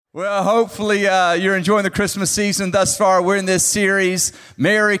Well, hopefully you're enjoying the Christmas season thus far. We're in this series,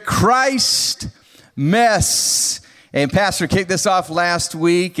 Merry Christ Mess. And Pastor kicked this off last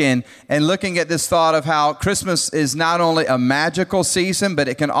week and looking at this thought of how Christmas is not only a magical season, but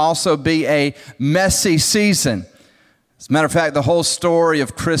it can also be a messy season. As a matter of fact, the whole story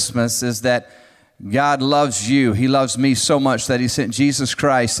of Christmas is that God loves you. He loves me so much that He sent Jesus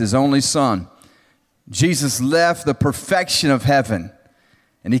Christ, His only Son. Jesus left the perfection of heaven.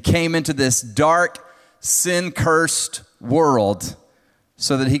 And He came into this dark, sin-cursed world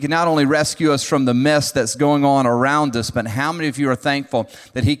so that He could not only rescue us from the mess that's going on around us, but how many of you are thankful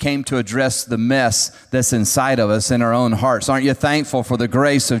that He came to address the mess that's inside of us in our own hearts? Aren't you thankful for the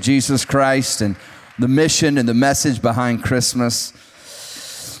grace of Jesus Christ and the mission and the message behind Christmas?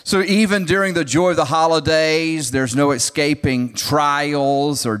 So even during the joy of the holidays, there's no escaping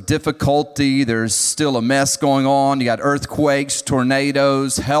trials or difficulty. There's still a mess going on. You got earthquakes,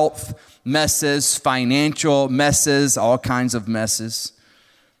 tornadoes, health messes, financial messes, all kinds of messes.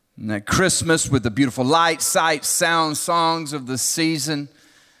 And at Christmas, with the beautiful light, sight, sound, songs of the season,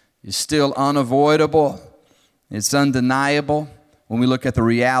 is still unavoidable. It's undeniable when we look at the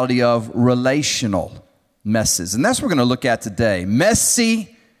reality of relational messes. And that's what we're going to look at today.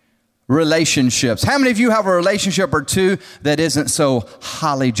 Messy relationships. How many of you have a relationship or two that isn't so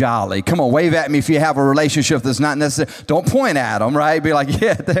holly jolly? Come on, wave at me if you have a relationship that's not necessary. Don't point at them, right? Be like,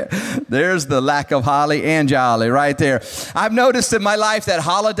 yeah, there's the lack of holly and jolly right there. I've noticed in my life that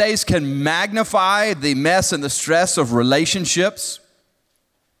holidays can magnify the mess and the stress of relationships.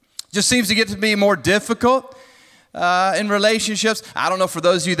 Just seems to get to be more difficult in relationships. I don't know, for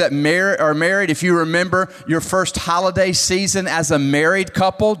those of you that are married, if you remember your first holiday season as a married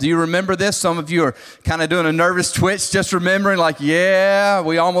couple. Do you remember this? Some of you are kind of doing a nervous twitch, just remembering like, yeah,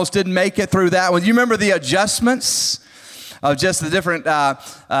 we almost didn't make it through that one. Do you remember the adjustments of just the different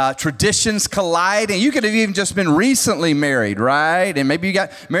traditions colliding? You could have even just been recently married, right? And maybe you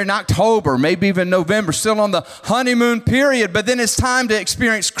got married in October, maybe even November, still on the honeymoon period. But then it's time to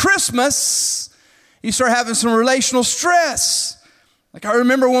experience Christmas. You start having some relational stress. Like I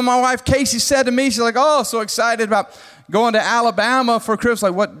remember when my wife Casey said to me, she's like, "Oh, so excited about going to Alabama for Christmas."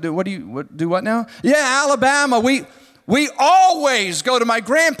 Like, what do what now? Yeah, Alabama. We always go to my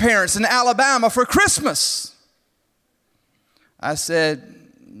grandparents in Alabama for Christmas. I said,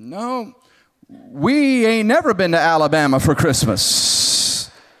 "No, we ain't never been to Alabama for Christmas."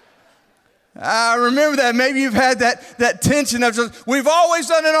 I remember that. Maybe you've had that tension of just, we've always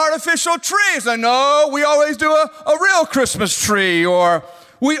done an artificial tree. It's like, no, we always do a real Christmas tree. Or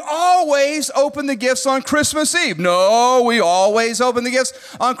we always open the gifts on Christmas Eve. No, we always open the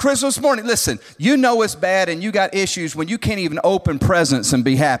gifts on Christmas morning. Listen, you know it's bad and you got issues when you can't even open presents and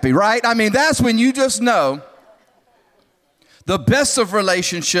be happy, right? I mean, that's when you just know the best of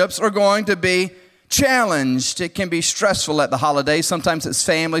relationships are going to be challenged. It can be stressful at the holidays. Sometimes it's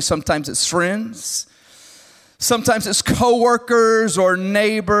family, sometimes it's friends, sometimes it's coworkers or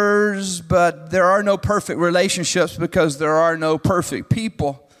neighbors, but there are no perfect relationships because there are no perfect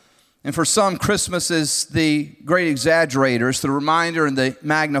people. And for some, Christmas is the great exaggerator. It's the reminder and the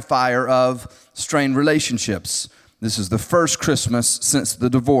magnifier of strained relationships. This is the first Christmas since the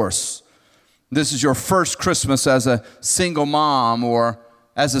divorce. This is your first Christmas as a single mom or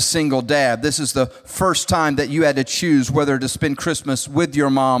as a single dad. This is the first time that you had to choose whether to spend Christmas with your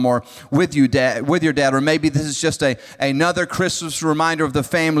mom or with your dad, or maybe this is just another Christmas reminder of the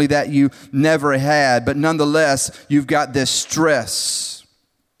family that you never had, but nonetheless, you've got this stress.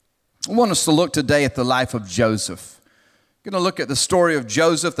 I want us to look today at the life of Joseph. We're going to look at the story of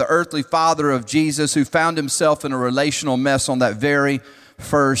Joseph, the earthly father of Jesus, who found himself in a relational mess on that very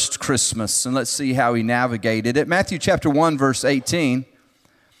first Christmas. And let's see how he navigated it. Matthew chapter 1, verse 18.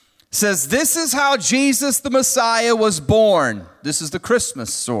 Says, this is how Jesus the Messiah was born. This is the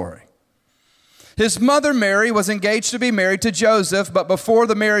Christmas story. His mother Mary was engaged to be married to Joseph, but before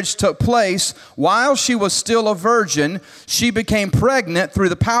the marriage took place, while she was still a virgin, she became pregnant through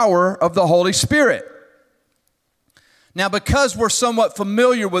the power of the Holy Spirit. Now, because we're somewhat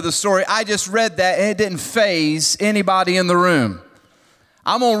familiar with the story, I just read that and it didn't faze anybody in the room.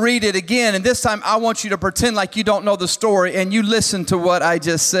 I'm going to read it again, and this time I want you to pretend like you don't know the story and you listen to what I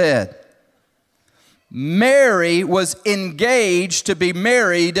just said. Mary was engaged to be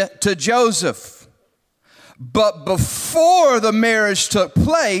married to Joseph. But before the marriage took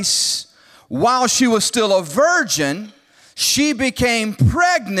place, while she was still a virgin, she became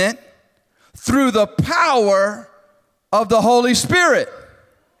pregnant through the power of the Holy Spirit.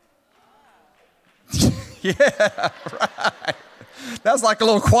 Yeah, right. That's like a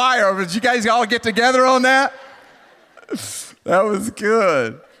little choir. Did you guys all get together on that? That was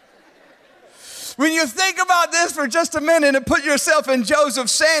good. when you think about this for just a minute and put yourself in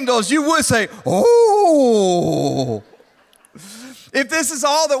Joseph's sandals, you would say, oh. If this is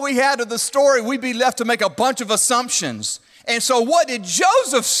all that we had of the story, we'd be left to make a bunch of assumptions. And so what did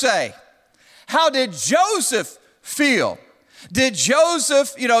Joseph say? How did Joseph feel? Did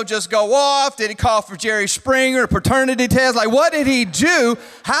Joseph, just go off? Did he call for Jerry Springer, paternity test? Like, what did he do?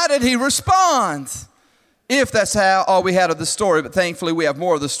 How did he respond? If that's all we had of the story, but thankfully we have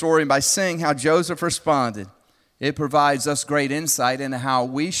more of the story, and by seeing how Joseph responded, it provides us great insight into how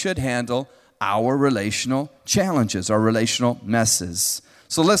we should handle our relational challenges, our relational messes.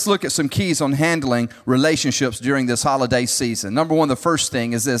 So let's look at some keys on handling relationships during this holiday season. Number one, the first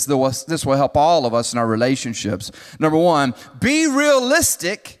thing is this. This will help all of us in our relationships. Number one, be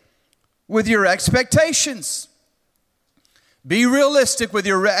realistic with your expectations. Be realistic with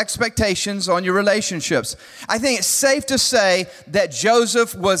your expectations on your relationships. I think it's safe to say that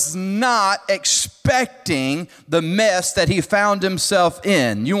Joseph was not expecting the mess that he found himself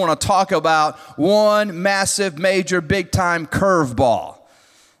in. You want to talk about one massive, major, big-time curveball.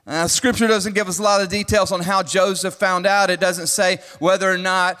 Scripture doesn't give us a lot of details on how Joseph found out. It doesn't say whether or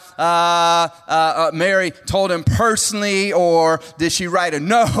not Mary told him personally, or did she write a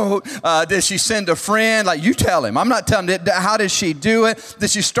note? Did she send a friend? Like, you tell him. I'm not telling him. How did she do it?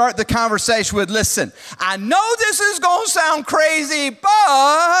 Did she start the conversation with, listen, I know this is going to sound crazy,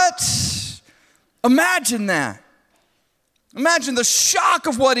 but imagine that. Imagine the shock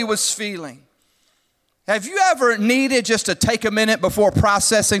of what he was feeling. Have you ever needed just to take a minute before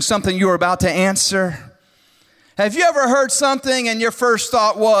processing something you were about to answer? Have you ever heard something and your first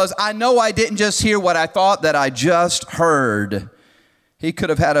thought was, I know I didn't just hear what I thought that I just heard? He could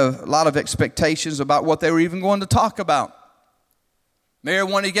have had a lot of expectations about what they were even going to talk about. Mary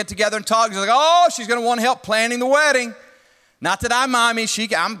wanted to get together and talk. She's like, oh, she's going to want help planning the wedding. Not that I'm mommy,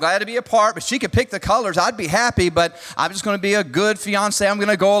 I'm glad to be a part, but she could pick the colors. I'd be happy, but I'm just going to be a good fiance. I'm going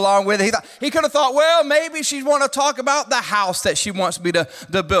to go along with it. He could have thought, well, maybe she'd want to talk about the house that she wants me to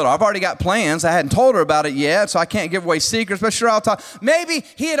build. I've already got plans. I hadn't told her about it yet, so I can't give away secrets, but sure, I'll talk. Maybe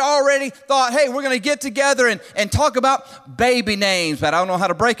he had already thought, hey, we're going to get together and talk about baby names, but I don't know how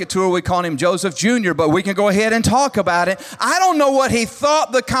to break it to her. We call him Joseph Jr., but we can go ahead and talk about it. I don't know what he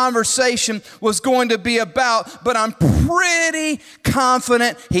thought the conversation was going to be about, but I'm pretty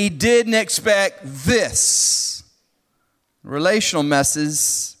confident he didn't expect this. Relational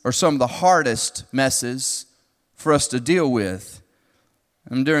messes are some of the hardest messes for us to deal with.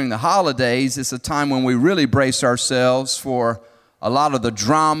 And during the holidays, it's a time when we really brace ourselves for a lot of the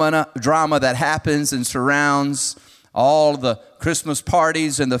drama that happens and surrounds all the Christmas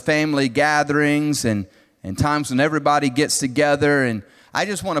parties and the family gatherings and times when everybody gets together. And I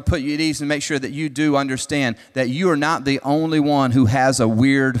just want to put you at ease and make sure that you do understand that you are not the only one who has a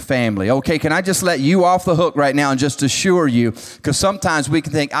weird family. Okay, can I just let you off the hook right now and just assure you, because sometimes we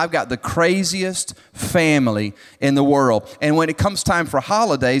can think, I've got the craziest family in the world. And when it comes time for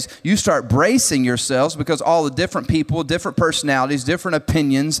holidays, you start bracing yourselves because all the different people, different personalities, different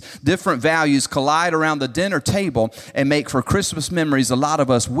opinions, different values collide around the dinner table and make for Christmas memories a lot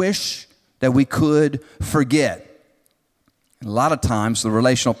of us wish that we could forget. A lot of times, the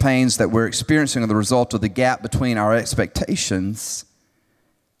relational pains that we're experiencing are the result of the gap between our expectations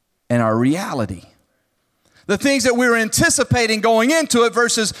and our reality. The things that we were anticipating going into it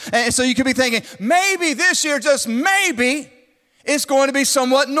versus, and so you could be thinking, maybe this year, just maybe, it's going to be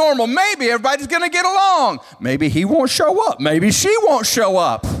somewhat normal. Maybe everybody's going to get along. Maybe he won't show up. Maybe she won't show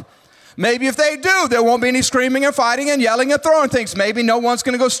up. Maybe if they do, there won't be any screaming and fighting and yelling and throwing things. Maybe no one's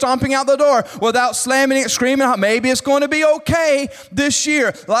going to go stomping out the door without slamming it, screaming. Maybe it's going to be okay this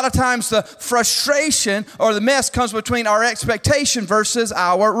year. A lot of times the frustration or the mess comes between our expectation versus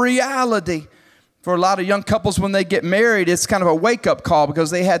our reality. For a lot of young couples, when they get married, it's kind of a wake-up call because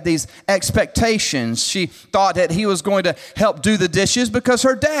they had these expectations. She thought that he was going to help do the dishes because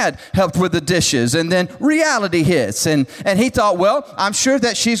her dad helped with the dishes. And then reality hits. And he thought, well, I'm sure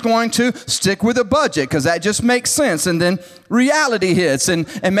that she's going to stick with a budget because that just makes sense. And then reality hits. And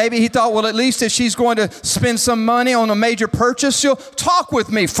maybe he thought, well, at least if she's going to spend some money on a major purchase, she'll talk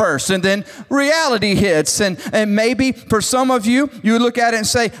with me first. And then reality hits. And maybe for some of you, you look at it and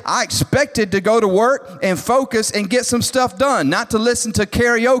say, I expected to go to work and focus and get some stuff done, not to listen to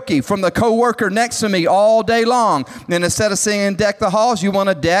karaoke from the coworker next to me all day long. And instead of singing Deck the Halls, you want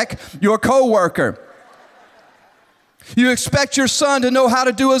to deck your coworker. You expect your son to know how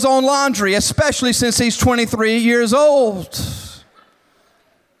to do his own laundry, especially since he's 23 years old.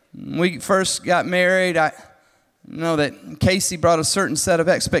 When we first got married, I know that Casey brought a certain set of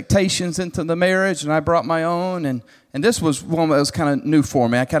expectations into the marriage, and I brought my own. And this was one that was kind of new for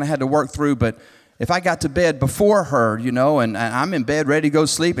me. I kind of had to work through, but if I got to bed before her, and I'm in bed ready to go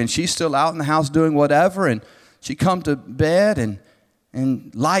sleep, and she's still out in the house doing whatever, and she'd come to bed,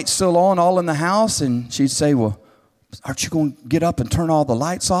 and lights still on all in the house, and she'd say, well, aren't you going to get up and turn all the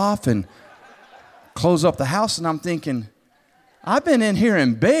lights off and close up the house? And I'm thinking, I've been in here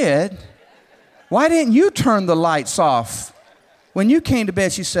in bed. Why didn't you turn the lights off? When you came to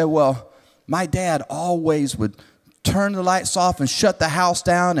bed, she said, well, my dad always would turn the lights off and shut the house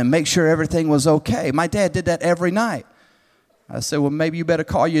down and make sure everything was okay. My dad did that every night. I said, well, maybe you better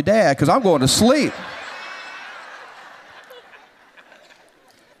call your dad because I'm going to sleep.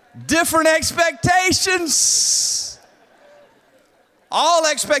 Different expectations. All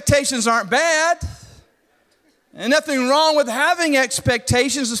expectations aren't bad. And nothing wrong with having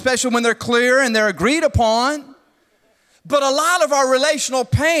expectations, especially when they're clear and they're agreed upon. But a lot of our relational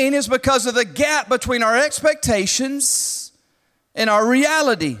pain is because of the gap between our expectations and our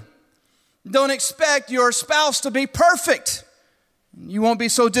reality. Don't expect your spouse to be perfect. You won't be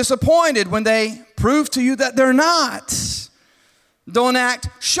so disappointed when they prove to you that they're not. Don't act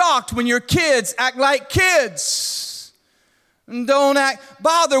shocked when your kids act like kids. Don't act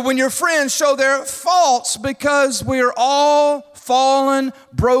bothered when your friends show their faults, because we're all fallen,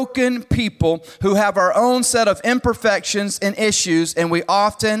 broken people who have our own set of imperfections and issues, and we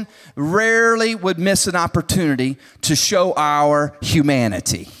rarely would miss an opportunity to show our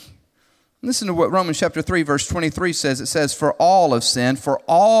humanity. Listen to what Romans chapter 3, verse 23 says. It says, for all have sinned, for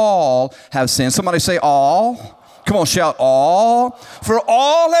all have sinned. Somebody say all. Come on, shout all. For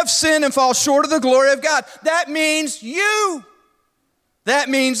all have sinned and fall short of the glory of God. That means you. That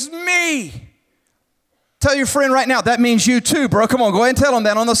means me. Tell your friend right now, that means you too, bro. Come on, go ahead and tell them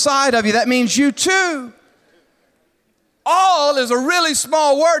that on the side of you. That means you too. All is a really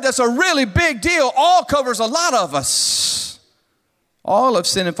small word. That's a really big deal. All covers a lot of us. All have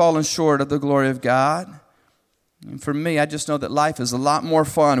sinned and fallen short of the glory of God. And for me, I just know that life is a lot more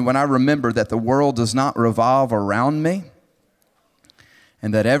fun when I remember that the world does not revolve around me,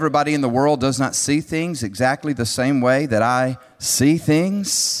 and that everybody in the world does not see things exactly the same way that I see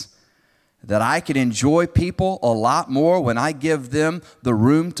things. That I can enjoy people a lot more when I give them the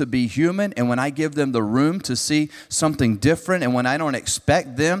room to be human, and when I give them the room to see something different, and when I don't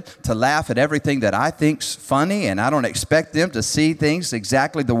expect them to laugh at everything that I think's funny, and I don't expect them to see things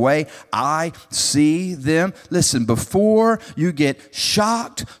exactly the way I see them. Listen, before you get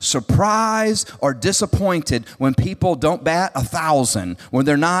shocked, surprised, or disappointed when people don't bat 1,000, when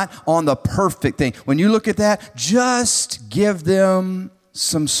they're not on the perfect thing, when you look at that, just give them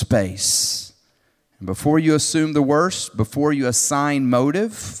some space. And before you assume the worst, before you assign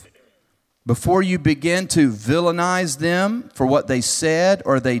motive, before you begin to villainize them for what they said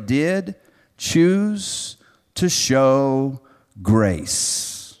or they did, choose to show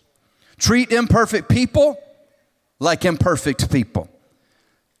grace. Treat imperfect people like imperfect people.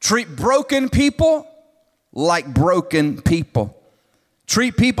 Treat broken people like broken people.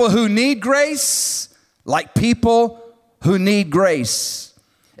 Treat people who need grace like people who need grace.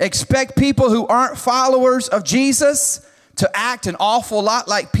 Expect people who aren't followers of Jesus to act an awful lot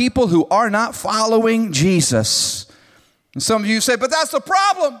like people who are not following Jesus. And some of you say, but that's the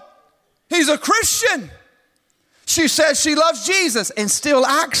problem. He's a Christian. She says she loves Jesus and still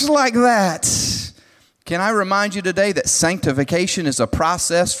acts like that. Can I remind you today that sanctification is a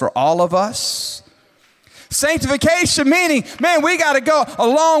process for all of us? Sanctification meaning, man, we got to go a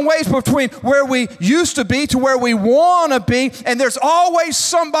long ways between where we used to be to where we want to be. And there's always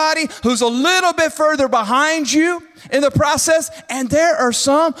somebody who's a little bit further behind you in the process. And there are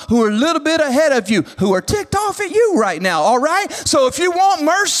some who are a little bit ahead of you who are ticked off at you right now, all right? So if you want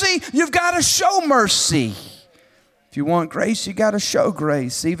mercy, you've got to show mercy. If you want grace, you got to show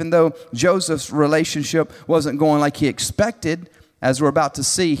grace. Even though Joseph's relationship wasn't going like he expected, as we're about to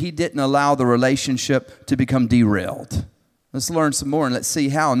see, he didn't allow the relationship to become derailed. Let's learn some more and let's see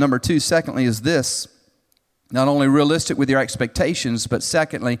how. Number two, secondly, is this. Not only realistic with your expectations, but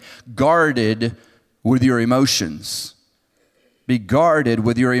secondly, guarded with your emotions. Be guarded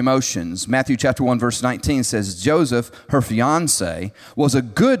with your emotions. Matthew chapter 1, verse 19 says, Joseph, her fiance, was a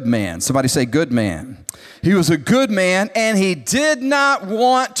good man. Somebody say good man. He was a good man, and he did not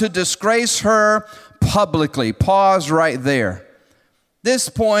want to disgrace her publicly. Pause right there. This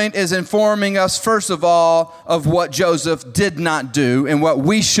point is informing us, first of all, of what Joseph did not do and what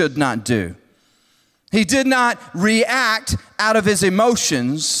we should not do. He did not react out of his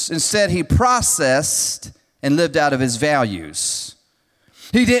emotions. Instead, he processed and lived out of his values.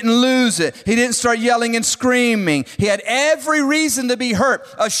 He didn't lose it. He didn't start yelling and screaming. He had every reason to be hurt,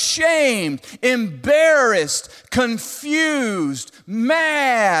 ashamed, embarrassed, confused,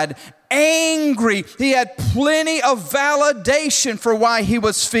 mad, angry. He had plenty of validation for why he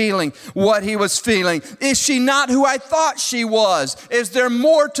was feeling what he was feeling. Is she not who I thought she was? Is there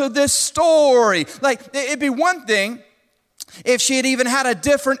more to this story? Like, it'd be one thing if she had even had a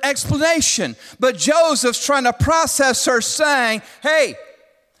different explanation. But Joseph's trying to process her saying, hey,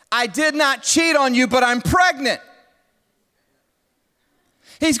 I did not cheat on you, but I'm pregnant.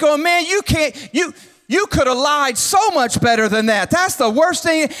 He's going, man, you could have lied so much better than that. That's the worst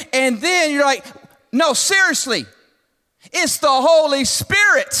thing. And then you're like, no, seriously, it's the Holy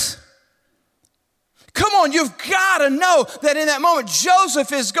Spirit. Come on, you've got to know that in that moment,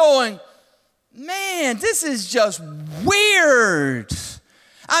 Joseph is going, man, this is just weird.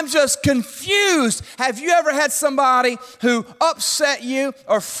 I'm just confused. Have you ever had somebody who upset you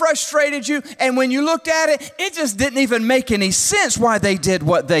or frustrated you, and when you looked at it, it just didn't even make any sense why they did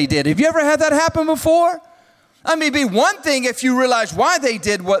what they did? Have you ever had that happen before? I mean, it'd be one thing if you realize why they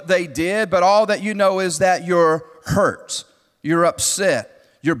did what they did, but all that you know is that you're hurt, you're upset,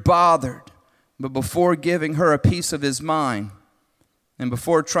 you're bothered. But before giving her a piece of his mind, and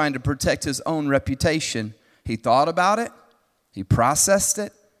before trying to protect his own reputation, he thought about it, he processed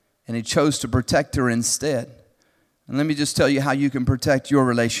it, and he chose to protect her instead. And let me just tell you how you can protect your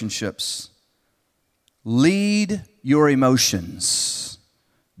relationships. Lead your emotions.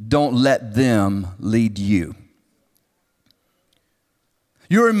 Don't let them lead you.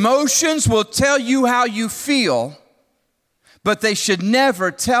 Your emotions will tell you how you feel, but they should never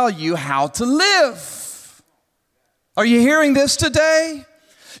tell you how to live. Are you hearing this today?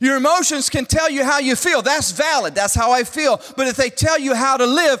 Your emotions can tell you how you feel. That's valid. That's how I feel. But if they tell you how to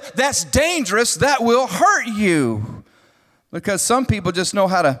live, that's dangerous. That will hurt you. Because some people just know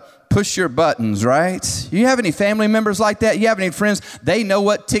how to push your buttons, right? You have any family members like that? You have any friends? They know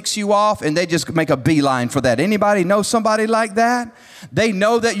what ticks you off, and they just make a beeline for that. Anybody know somebody like that? They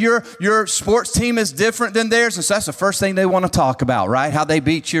know that your sports team is different than theirs, and so that's the first thing they want to talk about, right? How they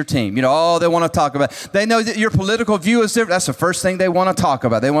beat your team. You know, they want to talk about. They know that your political view is different. That's the first thing they want to talk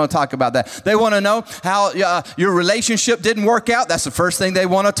about. They want to talk about that. They want to know how your relationship didn't work out. That's the first thing they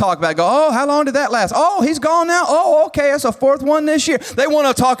want to talk about. Go, oh, how long did that last? Oh, he's gone now. Oh, okay, that's a fourth one this year. They want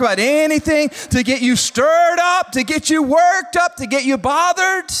to talk about anything to get you stirred up, to get you worked up, to get you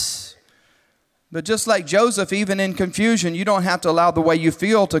bothered. But just like Joseph, even in confusion, you don't have to allow the way you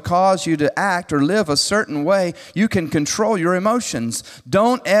feel to cause you to act or live a certain way. You can control your emotions.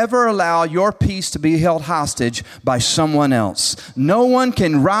 Don't ever allow your peace to be held hostage by someone else. No one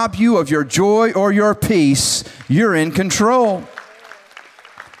can rob you of your joy or your peace. You're in control.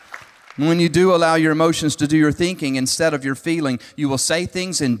 When you do allow your emotions to do your thinking instead of your feeling, you will say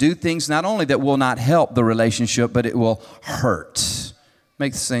things and do things not only that will not help the relationship, but it will hurt,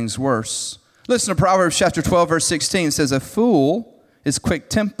 makes things worse. Listen to Proverbs chapter 12, verse 16. It says, a fool is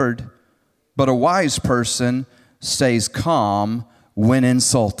quick-tempered, but a wise person stays calm when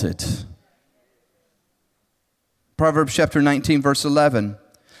insulted. Proverbs chapter 19, verse 11.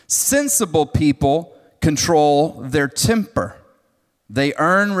 Sensible people control their temper. They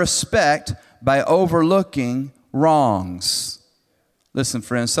earn respect by overlooking wrongs. Listen,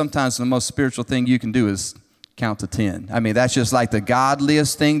 friends, sometimes the most spiritual thing you can do is count to 10. I mean, that's just like the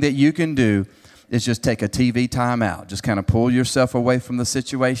godliest thing that you can do is just take a TV time out. Just kind of pull yourself away from the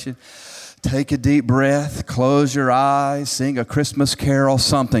situation. Take a deep breath, close your eyes, sing a Christmas carol,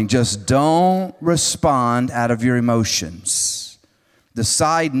 something. Just don't respond out of your emotions.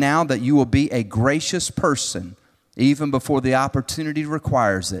 Decide now that you will be a gracious person even before the opportunity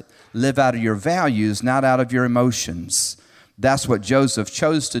requires it. Live out of your values, not out of your emotions. That's what Joseph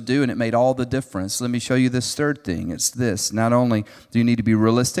chose to do, and it made all the difference. Let me show you this third thing. It's this. Not only do you need to be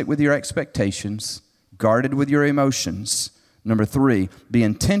realistic with your expectations, guarded with your emotions. Number 3, be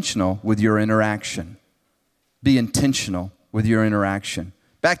intentional with your interaction. Be intentional with your interaction.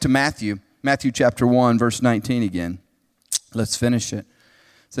 Back to Matthew chapter 1, verse 19 again. Let's finish it.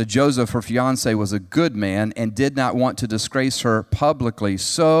 So Joseph, her fiancé, was a good man and did not want to disgrace her publicly.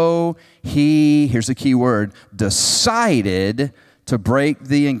 So he, here's a key word, decided to break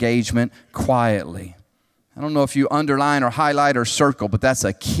the engagement quietly. I don't know if you underline or highlight or circle, but that's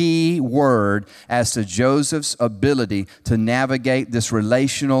a key word as to Joseph's ability to navigate this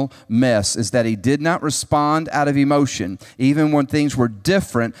relational mess, is that he did not respond out of emotion, even when things were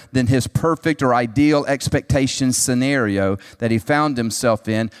different than his perfect or ideal expectation scenario that he found himself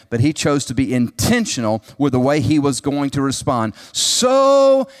in, but he chose to be intentional with the way he was going to respond.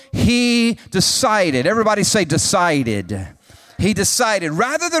 So he decided. Everybody say decided. he decided,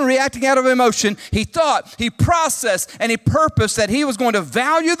 rather than reacting out of emotion, he thought, he processed, and he purposed that he was going to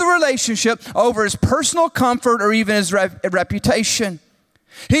value the relationship over his personal comfort or even his reputation.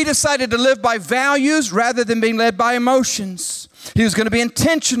 He decided to live by values rather than being led by emotions. He was going to be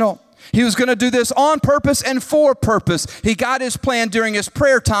intentional. He was going to do this on purpose and for purpose. He got his plan during his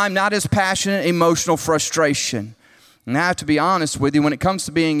prayer time, not his passionate emotional frustration. Now, to be honest with you, when it comes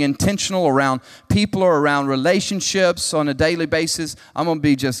to being intentional around people or around relationships on a daily basis, I'm going to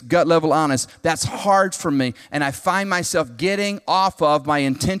be just gut level honest. That's hard for me. And I find myself getting off of my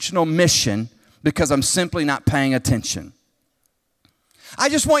intentional mission because I'm simply not paying attention. I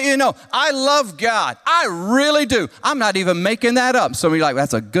just want you to know, I love God. I really do. I'm not even making that up. Some of you are like,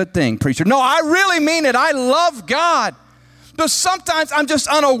 that's a good thing, preacher. No, I really mean it. I love God. But sometimes I'm just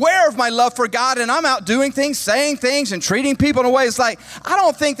unaware of my love for God, and I'm out doing things, saying things, and treating people in a way it's like, I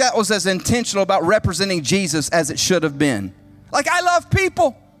don't think that was as intentional about representing Jesus as it should have been. Like, I love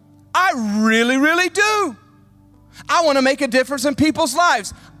people. I really, really do. I want to make a difference in people's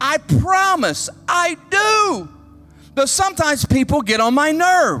lives. I promise I do. But sometimes people get on my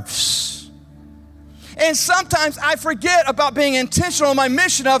nerves. And sometimes I forget about being intentional in my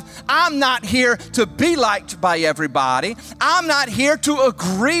mission of, I'm not here to be liked by everybody. I'm not here to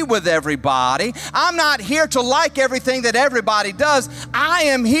agree with everybody. I'm not here to like everything that everybody does. I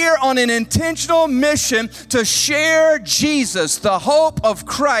am here on an intentional mission to share Jesus, the hope of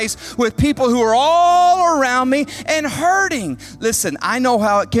Christ, with people who are all around me and hurting. Listen, I know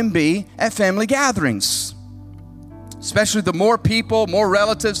how it can be at family gatherings. Especially the more people, more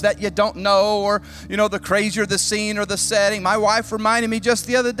relatives that you don't know, or, the crazier the scene or the setting. My wife reminded me just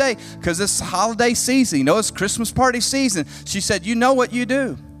the other day, because it's holiday season, it's Christmas party season. She said, you know what you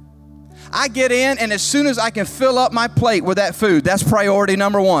do? I get in, and as soon as I can fill up my plate with that food, that's priority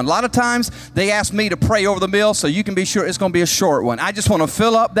number one. A lot of times, they ask me to pray over the meal, so you can be sure it's going to be a short one. I just want to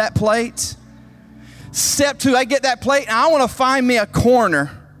fill up that plate. Step two, I get that plate, and I want to find me a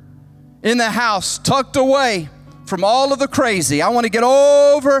corner in the house, tucked away from all of the crazy. I want to get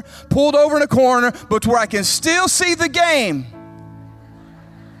pulled over in a corner, but where I can still see the game.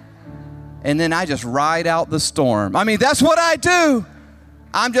 And then I just ride out the storm. I mean, that's what I do.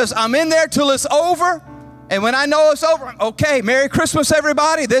 I'm in there till it's over. And when I know it's over, okay, Merry Christmas,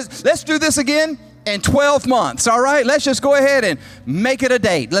 everybody. Let's do this again in 12 months, all right? Let's just go ahead and make it a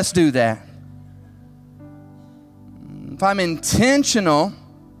date. Let's do that. If I'm intentional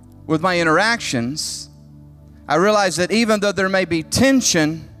with my interactions, I realize that even though there may be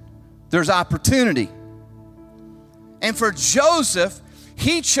tension, there's opportunity. And for Joseph,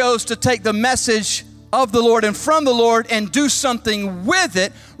 he chose to take the message of the Lord and from the Lord and do something with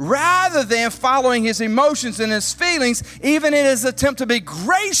it rather than following his emotions and his feelings. Even in his attempt to be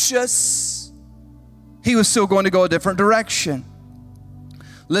gracious, he was still going to go a different direction.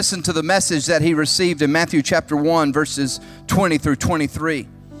 Listen to the message that he received in Matthew chapter 1, verses 20 through 23.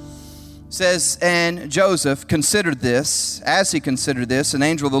 It says, and Joseph considered this. As he considered this, an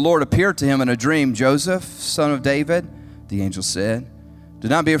angel of the Lord appeared to him in a dream. Joseph, son of David, the angel said, do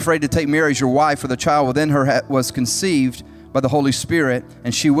not be afraid to take Mary as your wife, for the child within her was conceived by the Holy Spirit,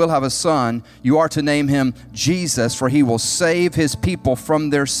 and she will have a son. You are to name him Jesus, for he will save his people from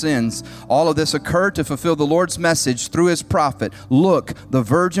their sins. All of this occurred to fulfill the Lord's message through his prophet. Look, the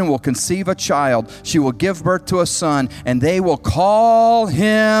virgin will conceive a child. She will give birth to a son, and they will call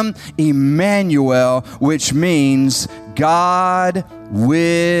him Emmanuel, which means God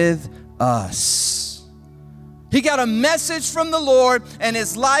with us. He got a message from the Lord, and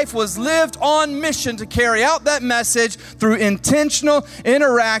his life was lived on mission to carry out that message through intentional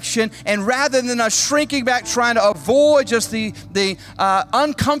interaction. And rather than us shrinking back, trying to avoid just the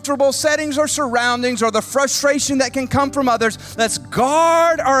uncomfortable settings or surroundings or the frustration that can come from others, let's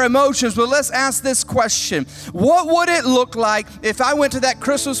guard our emotions. But let's ask this question. What would it look like if I went to that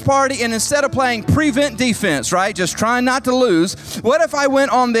Christmas party and instead of playing prevent defense, right, just trying not to lose, what if I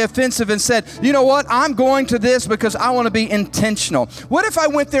went on the offensive and said, you know what, I'm going to this because I want to be intentional? What if I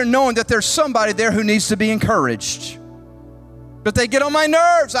went there knowing that there's somebody there who needs to be encouraged? But they get on my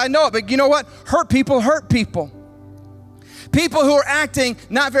nerves, I know it, but you know what? Hurt people hurt people. People who are acting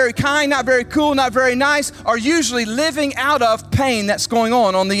not very kind, not very cool, not very nice are usually living out of pain that's going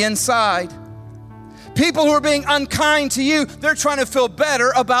on the inside. People who are being unkind to you, they're trying to feel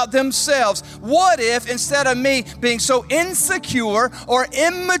better about themselves. What if instead of me being so insecure or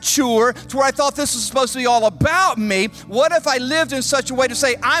immature to where I thought this was supposed to be all about me, what if I lived in such a way to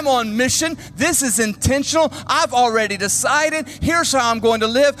say, I'm on mission, this is intentional, I've already decided, here's how I'm going to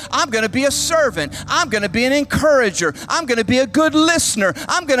live. I'm going to be a servant. I'm going to be an encourager. I'm going to be a good listener.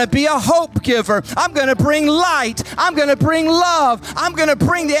 I'm going to be a hope giver. I'm going to bring light. I'm going to bring love. I'm going to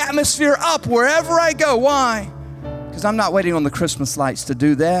bring the atmosphere up wherever I go. Why? Because I'm not waiting on the Christmas lights to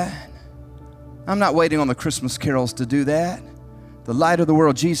do that. I'm not waiting on the Christmas carols to do that. The light of the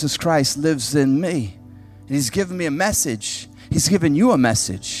world, Jesus Christ, lives in me. And He's given me a message. He's given you a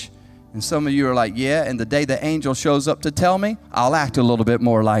message. And some of you are like, yeah, and the day the angel shows up to tell me, I'll act a little bit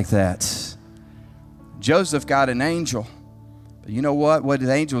more like that. Joseph got an angel. But you know what? What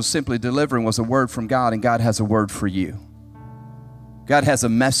the angel was simply delivering was a word from God, and God has a word for you. God has a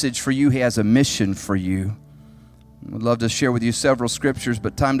message for you. He has a mission for you. I'd love to share with you several scriptures,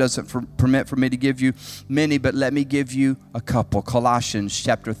 but time doesn't permit for me to give you many, but let me give you a couple. Colossians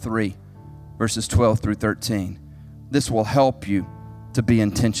chapter 3, verses 12 through 13. This will help you to be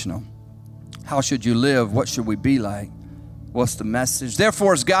intentional. How should you live? What should we be like? What's the message?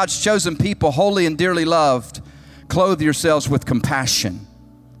 Therefore, as God's chosen people, holy and dearly loved, clothe yourselves with compassion,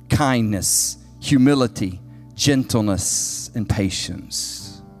 kindness, humility, gentleness, and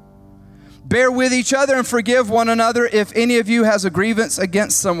patience. Bear with each other and forgive one another if any of you has a grievance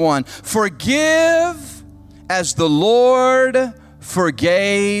against someone. Forgive as the Lord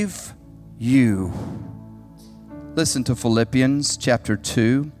forgave you. Listen to Philippians chapter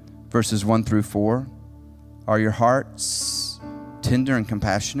 2, verses 1 through 4. Are your hearts tender and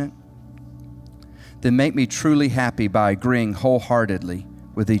compassionate? Then make me truly happy by agreeing wholeheartedly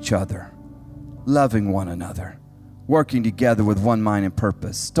with each other, loving one another, working together with one mind and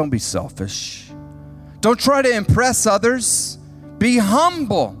purpose. Don't be selfish. Don't try to impress others. Be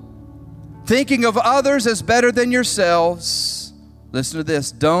humble, thinking of others as better than yourselves. Listen to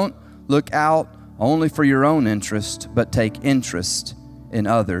this. Don't look out only for your own interest, but take interest in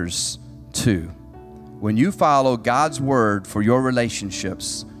others too. When you follow God's word for your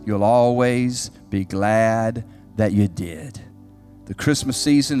relationships, you'll always be glad that you did. The Christmas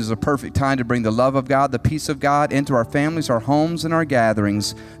season is a perfect time to bring the love of God, the peace of God into our families, our homes, and our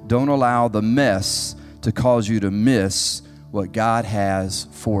gatherings. Don't allow the mess to cause you to miss what God has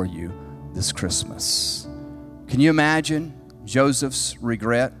for you this Christmas. Can you imagine Joseph's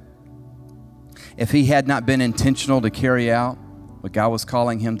regret if he had not been intentional to carry out what God was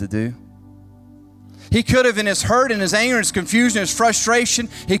calling him to do? He could have, in his hurt, in his anger, his confusion, his frustration,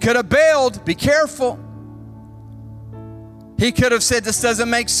 he could have bailed. Be careful. He could have said, this doesn't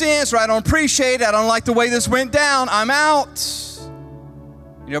make sense, or I don't appreciate it. I don't like the way this went down. I'm out.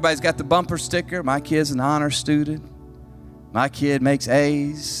 Everybody's got the bumper sticker. My kid's an honor student. My kid makes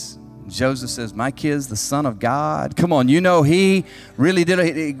A's. Joseph says, my kid's the son of God. Come on, you know he really did.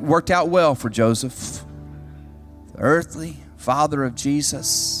 It worked out well for Joseph, the earthly father of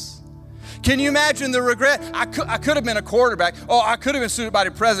Jesus. Can you imagine the regret? I could have been a quarterback. Oh, I could have been student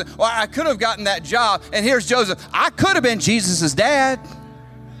body president. Or I could have gotten that job. And here's Joseph. I could have been Jesus' dad.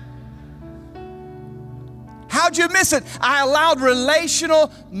 How'd you miss it? I allowed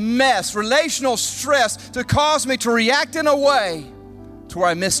relational mess, relational stress to cause me to react in a way to where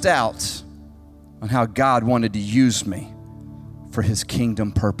I missed out on how God wanted to use me for His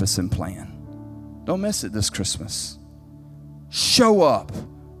kingdom purpose and plan. Don't miss it this Christmas. Show up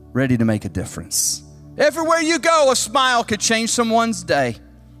ready to make a difference. Everywhere you go, a smile could change someone's day.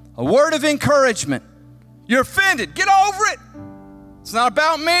 A word of encouragement. You're offended. Get over it. It's not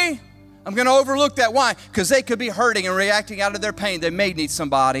about me. I'm going to overlook that. Why? Because they could be hurting and reacting out of their pain. They may need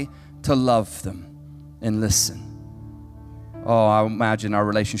somebody to love them and listen. Oh, I imagine our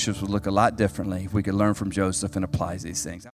relationships would look a lot differently if we could learn from Joseph and apply these things.